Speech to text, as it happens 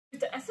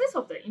the access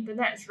of the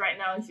internet right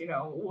now,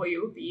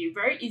 will be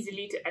very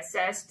easily to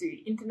access the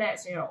internet,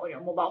 on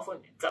your mobile phone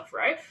itself,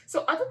 right?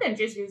 So other than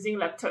just using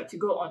laptop to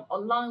go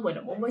online when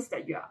the moments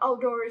that you are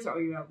outdoors or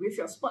you are with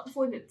your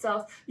smartphone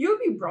itself, you'll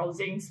be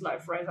browsing,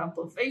 like for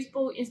example,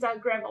 Facebook,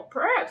 Instagram, or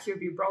perhaps you'll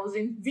be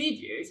browsing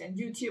videos and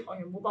YouTube on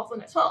your mobile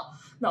phone as well.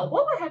 Now,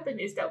 what will happen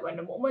is that when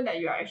the moment that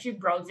you are actually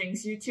browsing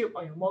YouTube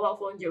on your mobile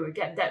phone, you will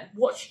get that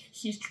watch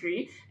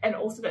history and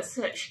also the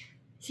search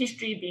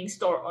history being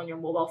stored on your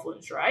mobile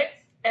phones, right?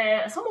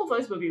 And some of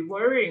us will be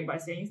worrying by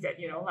saying that,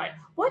 like,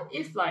 what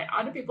if like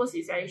other people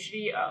is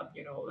actually,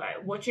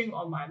 like watching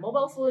on my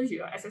mobile phones,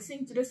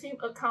 accessing to the same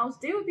accounts,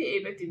 they will be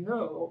able to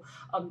know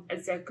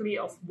exactly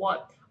of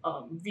what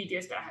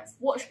videos that I have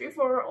watched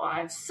before or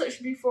I have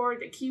searched before,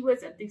 the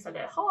keywords and things like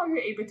that. How are you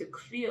able to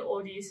clear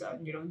all these,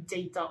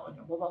 data on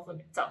your mobile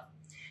phone itself?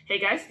 Hey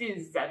guys, this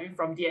is Zevin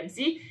from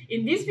DMC.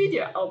 In this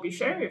video, I'll be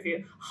sharing with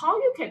you how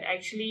you can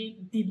actually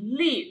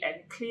delete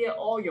and clear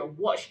all your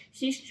watch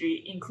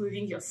history,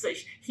 including your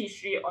search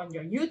history on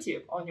your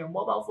YouTube, on your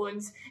mobile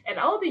phones, and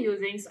I'll be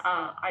using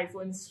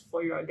iPhones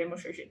for your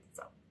demonstration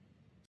itself.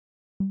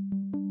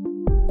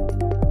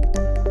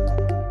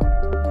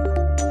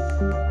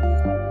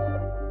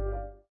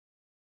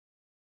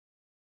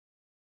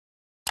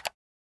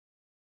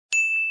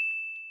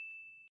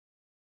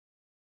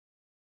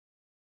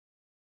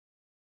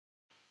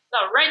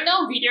 Now, right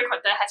now, video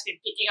content has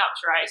been picking up,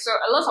 right? So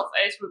a lot of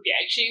us will be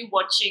actually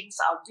watching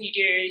some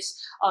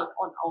videos on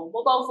our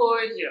mobile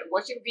phones,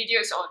 watching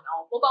videos on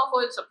our mobile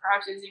phones, or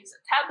perhaps using some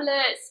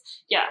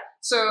tablets. Yeah,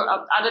 so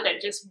other than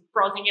just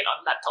browsing it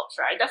on laptops,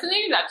 right?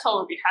 Definitely, laptop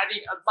will be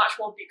having a much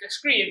more bigger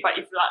screen. But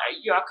if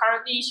you are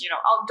currently,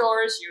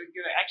 outdoors,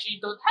 you actually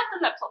don't have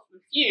the laptop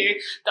with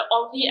you, the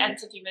only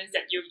entertainment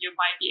that you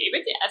might be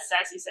able to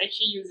access is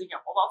actually using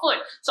your mobile phone.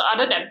 So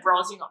other than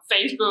browsing on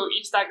Facebook,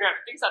 Instagram,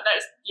 and things like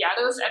that, the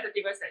other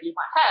entertainments that you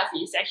might have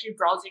is actually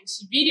browsing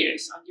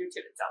videos on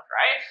YouTube itself,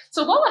 right?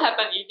 So what will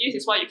happen is, this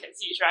is what you can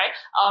see, right?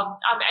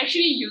 I'm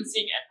actually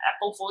using an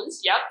Apple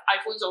phones,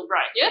 iPhones over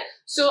right here.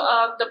 So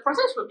the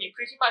process will be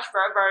pretty much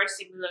very, very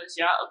similar,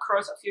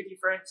 across a few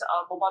different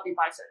mobile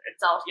devices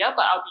itself,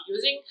 but I'll be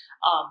using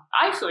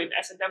iPhone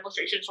as a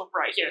demonstration over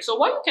right here. So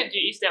what you can do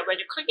is that when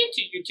you click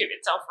into YouTube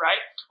itself, right,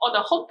 on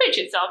the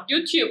homepage itself,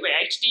 YouTube will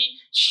actually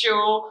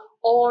show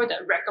all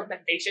the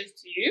recommendations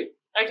to you.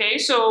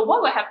 Okay, so what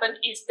will happen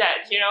is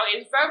that,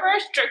 it's very, very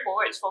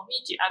straightforward for me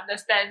to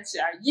understand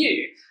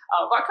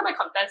what kind of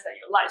contents that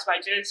you like by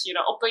just,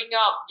 opening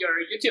up your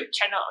YouTube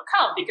channel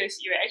account,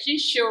 because you actually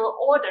show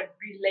all the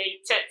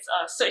related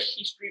search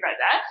history right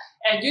there.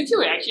 And YouTube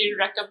will actually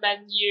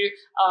recommend you,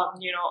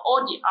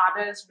 all the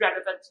other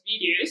relevant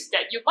videos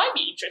that you might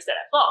be interested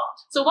as well.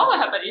 So what will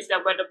happen is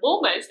that when the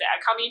moments that are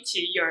coming to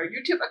your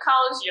YouTube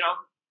accounts,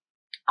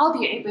 I'll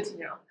be able to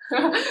know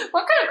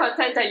what kind of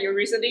content that you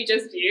recently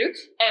just viewed,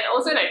 and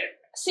also at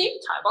the same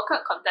time, what kind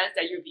of content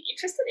that you'll be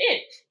interested in.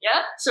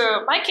 Yeah.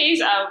 So my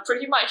case,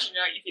 pretty much,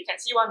 if you can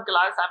see one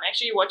glance, I'm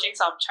actually watching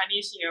some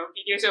Chinese,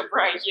 videos over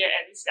right here,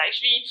 and it's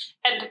actually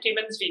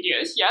entertainment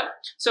videos. Yeah.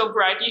 So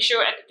variety show,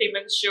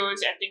 entertainment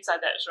shows, and things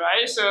like that,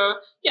 right? So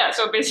yeah.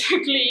 So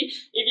basically,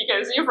 if you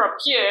can see from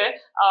here,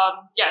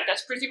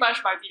 that's pretty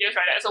much my videos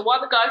right there. So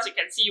one glance, you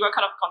can see what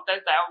kind of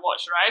content that I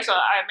watch, right? So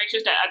I make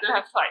sure that I don't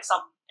have like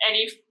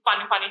any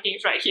funny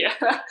things right here.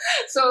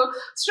 So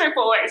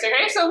straightforward,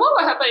 okay? So what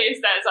will happen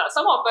is that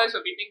some of us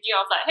will be thinking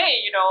of like,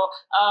 hey,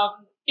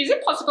 is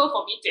it possible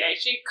for me to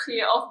actually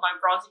clear off my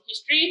browsing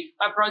history,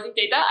 my browsing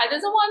data? I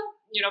doesn't want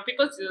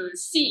people to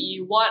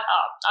see what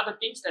are the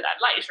things that I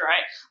like,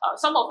 right?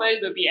 Some of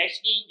us will be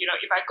actually,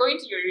 if I go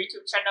into your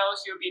YouTube channels,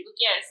 you'll be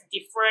looking at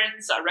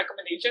different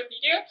recommendation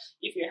video.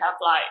 If you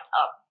have like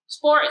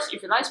sports,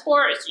 if you like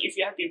sports, if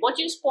you have been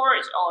watching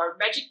sports or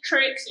magic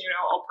tricks,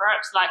 or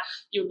perhaps like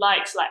you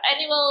like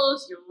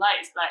animals, you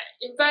like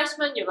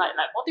investment, you like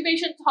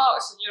motivation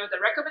talks, the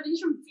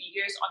recommendation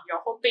videos on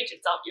your homepage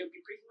itself, you'll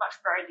be pretty much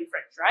very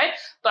different, right?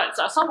 But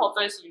some of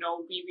us,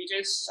 we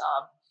just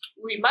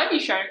we might be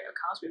sharing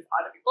accounts with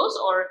other people,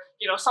 or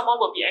someone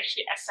will be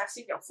actually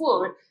accessing your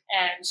phone,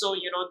 and so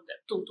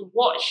to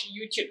watch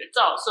YouTube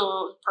itself.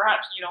 So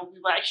perhaps we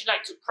will actually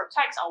like to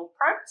protect our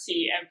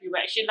privacy, and we will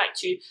actually like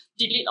to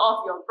delete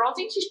off your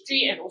browsing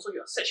history and also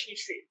your search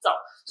history itself.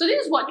 So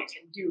this is what you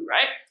can do,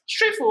 right?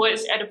 Straightforward,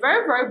 is at the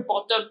very, very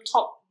bottom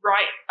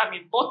right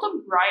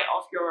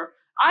of your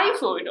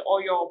iPhone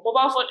or your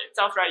mobile phone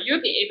itself, right?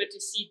 You'll be able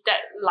to see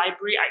that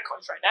library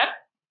icons right there.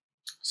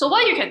 So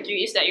what you can do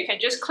is that you can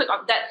just click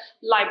on that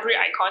library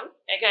icon,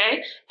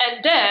 okay?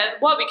 And then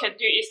what we can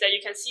do is that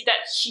you can see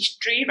that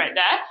history right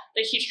there,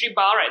 the history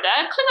bar right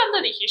there. Click under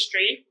the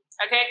history,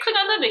 okay? Click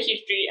under the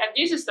history, and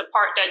this is the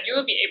part that you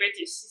will be able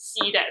to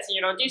see that,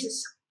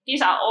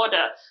 these are all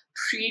the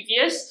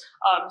previous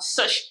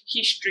search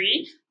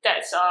history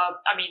that's,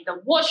 the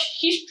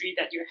watch history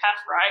that you have,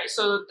 right?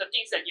 So the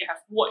things that you have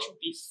watched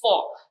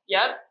before,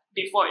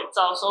 before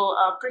itself. So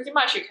pretty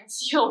much you can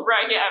see over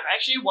right here, I'm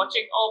actually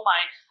watching all my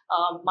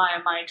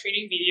my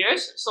training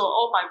videos. So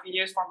all my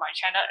videos from my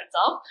channel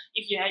itself.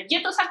 If you have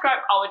yet to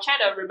subscribe our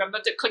channel, remember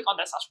to click on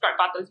the subscribe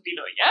buttons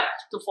below, yeah,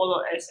 to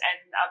follow us, and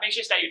make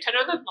sure that you turn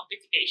on the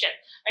notification.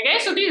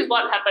 Okay, so this is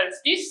what happens.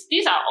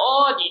 These are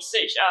all the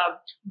search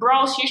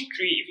browse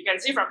history. If you can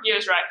see from here,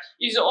 right,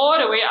 is all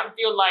the way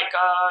until like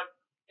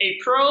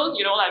April,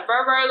 you know, like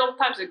very long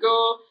times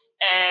ago,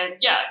 and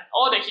yeah,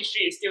 all the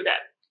history is still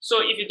there. So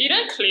if you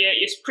didn't clear,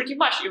 it's pretty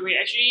much, it will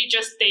actually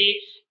just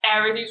stay,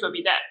 everything will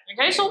be there.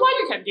 Okay, so what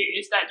you can do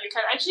is that you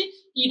can actually,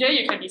 either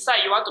you can decide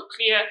you want to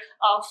clear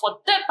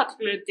for that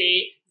particular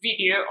day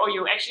video, or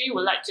you actually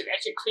would like to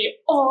actually clear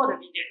all the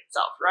video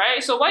itself, right?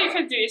 So what you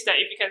can do is that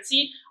if you can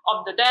see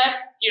on the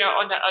there, you know,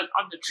 on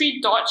the three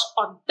dots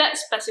on that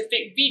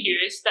specific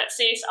videos that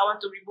says I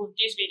want to remove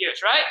these videos,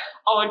 right?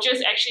 I will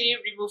just actually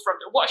remove from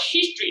the watch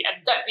history,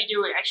 and that video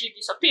will actually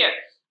disappear.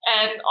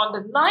 And on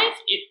the 9th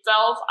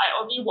itself,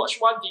 I only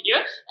watched one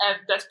video, and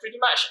that's pretty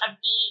much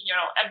empty, you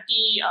know,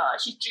 empty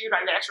history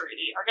right there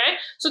already, okay?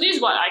 So this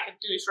is what I can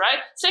do is, right?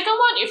 Second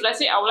one, if let's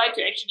say I would like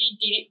to actually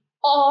delete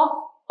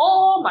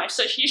all my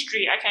search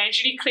history, I can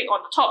actually click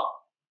on the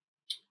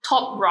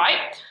top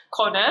right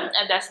corner,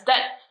 and there's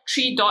that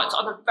three dots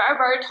on the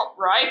very top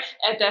right,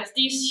 and there's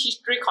this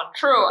history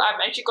control. I'm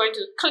actually going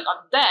to click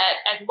on that,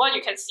 and what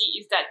you can see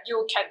is that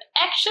you can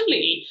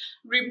actually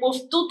remove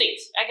two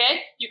things,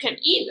 okay? You can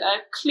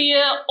either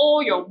clear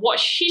all your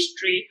watch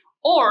history,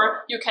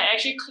 or you can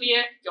actually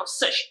clear your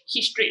search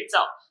history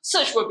itself.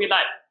 Search will be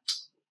like,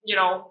 you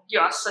know, you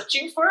are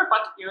searching for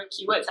particular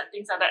keywords and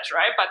things like that,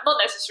 right? But not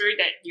necessarily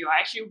that you are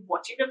actually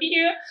watching the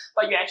video,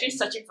 but you're actually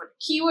searching for the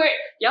keyword.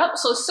 Yep,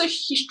 so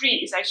search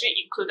history is actually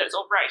included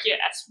over right here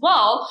as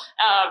well.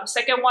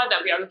 Second one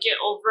that we are looking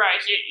at over right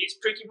here is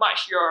pretty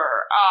much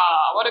your,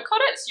 what do you call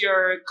it?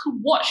 Your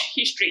watch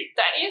history.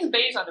 That is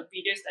based on the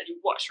videos that you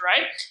watch,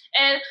 right?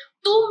 And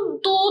two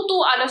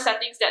other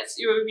settings that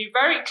will be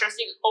very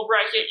interesting over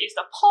right here is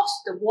the pause,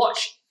 the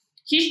watch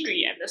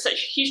history, and the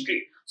search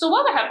history. So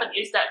what will happen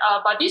is that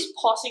by this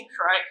pausing,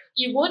 right,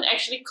 it won't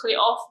actually clear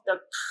off the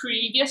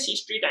previous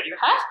history that you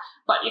have,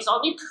 but it's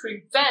only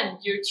prevent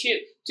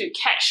YouTube to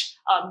catch,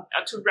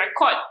 to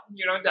record,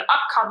 you know, the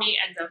upcoming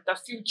and the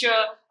future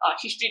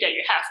history that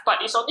you have.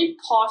 But it's only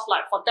paused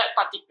like for that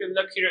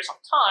particular period of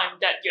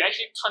time that you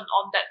actually turn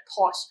on that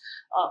pause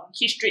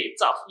history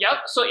itself.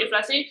 Yep. So if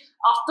let's say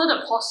after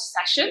the pause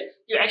session,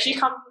 you actually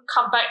come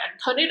back and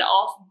turn it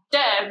off,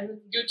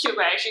 then YouTube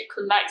will actually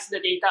collect the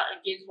data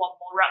again one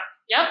more round.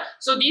 Yeah,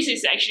 so this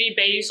is actually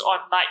based on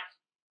like,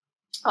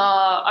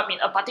 I mean,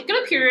 a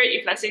particular period.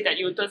 If let's say that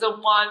you doesn't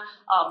want,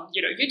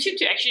 you know, YouTube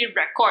to actually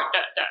record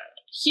the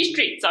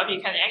history itself,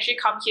 you can actually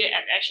come here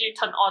and actually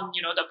turn on,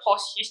 you know, the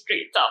pause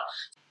history itself.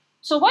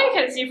 So what you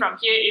can see from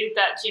here is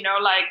that, you know,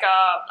 like,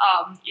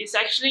 it's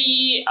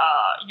actually,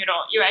 you know,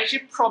 you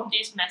actually prompt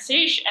this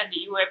message, and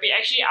you will be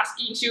actually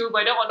asking you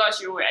whether or not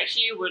you will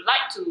actually would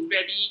like to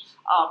really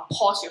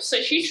pause your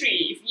search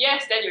history. If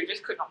yes, then you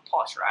just click on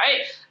pause,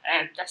 right?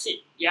 And that's it.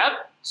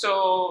 Yep.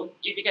 So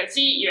if you can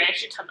see, you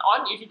actually turn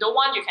on. If you don't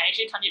want, you can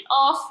actually turn it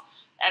off,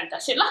 and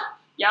that's it lah.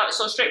 Yeah,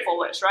 so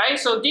straightforward, right?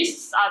 So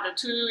these are the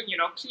two, you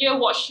know, clear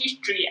watch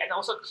history and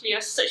also clear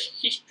search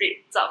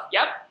history itself.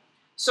 Yep.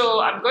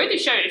 So I'm going to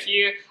share with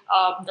you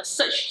the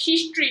search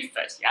history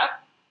first. Yeah.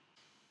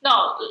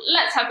 Now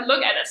let's have a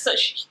look at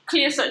the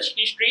clear search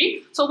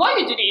history. So what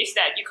you do is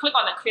that you click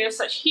on the clear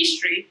search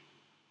history.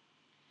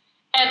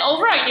 And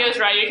over here,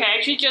 right, you can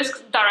actually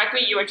just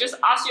directly, it will just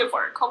ask you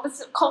for a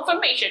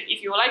confirmation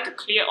if you would like to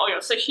clear all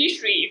your search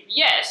history. If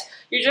yes,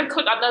 you just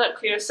click under the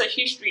clear search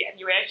history, and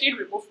you will actually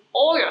remove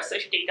all your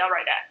search data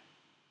right there.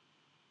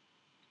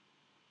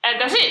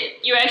 And that's it.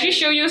 You actually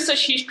show you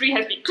search history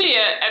has been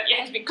cleared, and it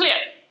has been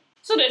cleared.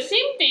 So the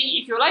same thing,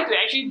 if you like to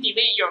actually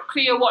delete your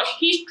clear watch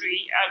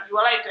history, you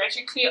would like to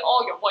actually clear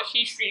all your watch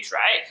histories,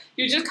 right?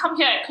 You just come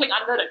here and click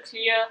under the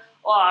clear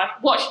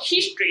watch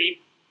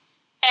history.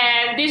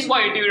 And this is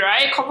what you do,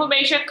 right?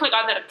 Confirmation, click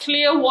under the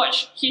clear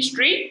watch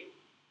history,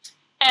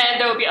 and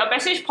there will be a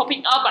message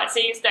popping up that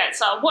says that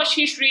watch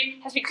history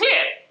has been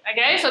cleared.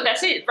 Okay, so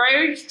that's it.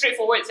 Very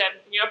straightforward, and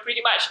you know,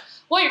 pretty much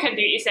what you can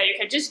do is that you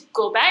can just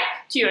go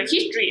back to your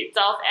history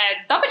itself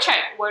and double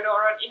check whether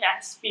or not it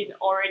has been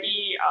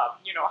already,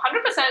 you know,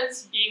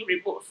 100% being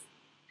removed.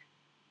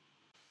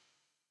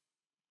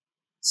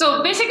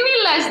 So basically,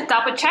 let's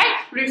double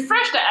check,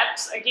 refresh the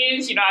apps again.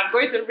 You know, I'm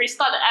going to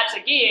restart the apps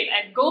again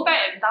and go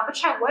back and double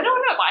check whether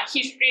or not my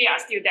history are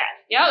still there.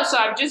 Yeah,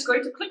 so I'm just going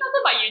to click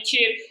under my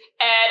YouTube,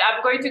 and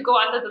I'm going to go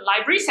under the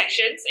library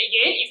sections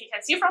again. If you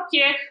can see from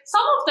here,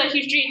 some of the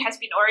history has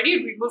been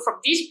already removed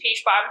from this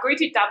page, but I'm going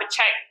to double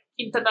check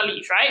internally,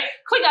 right?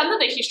 Click under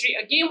the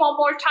history again one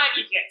more time.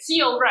 If you can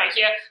see over right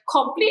here,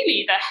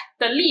 completely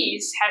the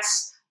list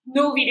has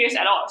no videos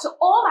at all. So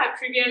all my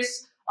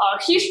previous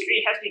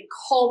history has been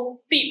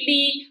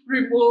completely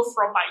removed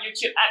from my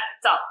YouTube app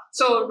itself.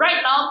 So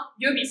right now,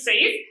 you'll be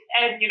safe,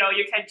 and you know,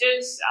 you can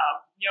just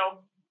you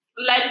know,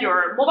 lend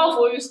your mobile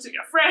phones to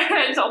your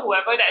friends or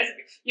whoever that is,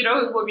 you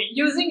know, will be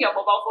using your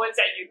mobile phones,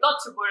 and you're not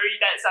to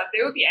worry that they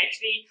will be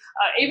actually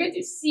able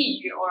to see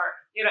or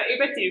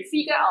able to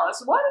figure out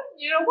what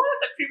are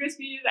the previous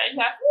videos that you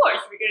have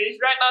watched, because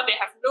right now they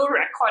have no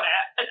record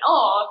at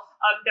all.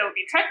 There will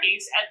be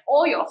trackings, and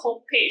all your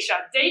homepage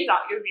data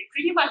will be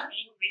pretty much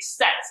being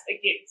reset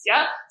again.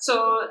 Yeah.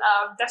 So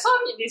that's all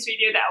in this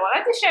video that I would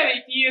like to share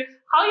with you,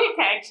 how you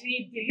can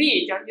actually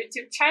delete your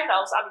YouTube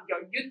channels,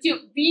 your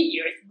YouTube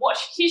videos,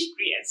 watch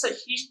history and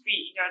search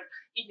history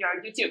in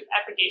your YouTube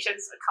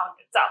applications account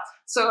itself.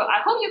 So I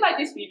hope you like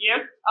this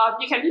video.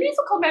 You can leave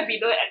a comment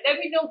below and let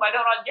me know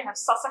whether or not you have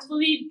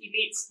successfully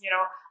deleted,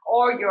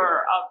 all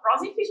your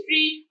browsing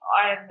history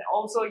and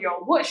also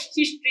your watch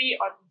history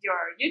on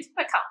your YouTube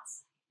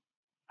accounts.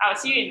 I'll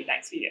see you in the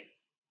next video.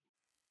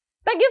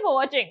 Thank you for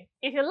watching.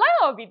 If you like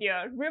our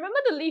video, remember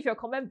to leave your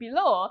comment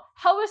below,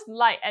 help us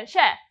like and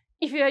share.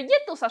 If you are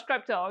yet to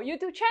subscribe to our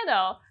YouTube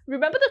channel,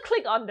 remember to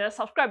click on the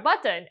subscribe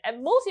button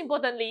and most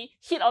importantly,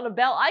 hit on the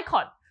bell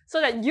icon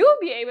so that you'll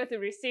be able to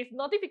receive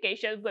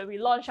notifications when we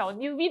launch our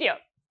new video.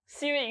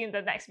 See you in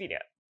the next video.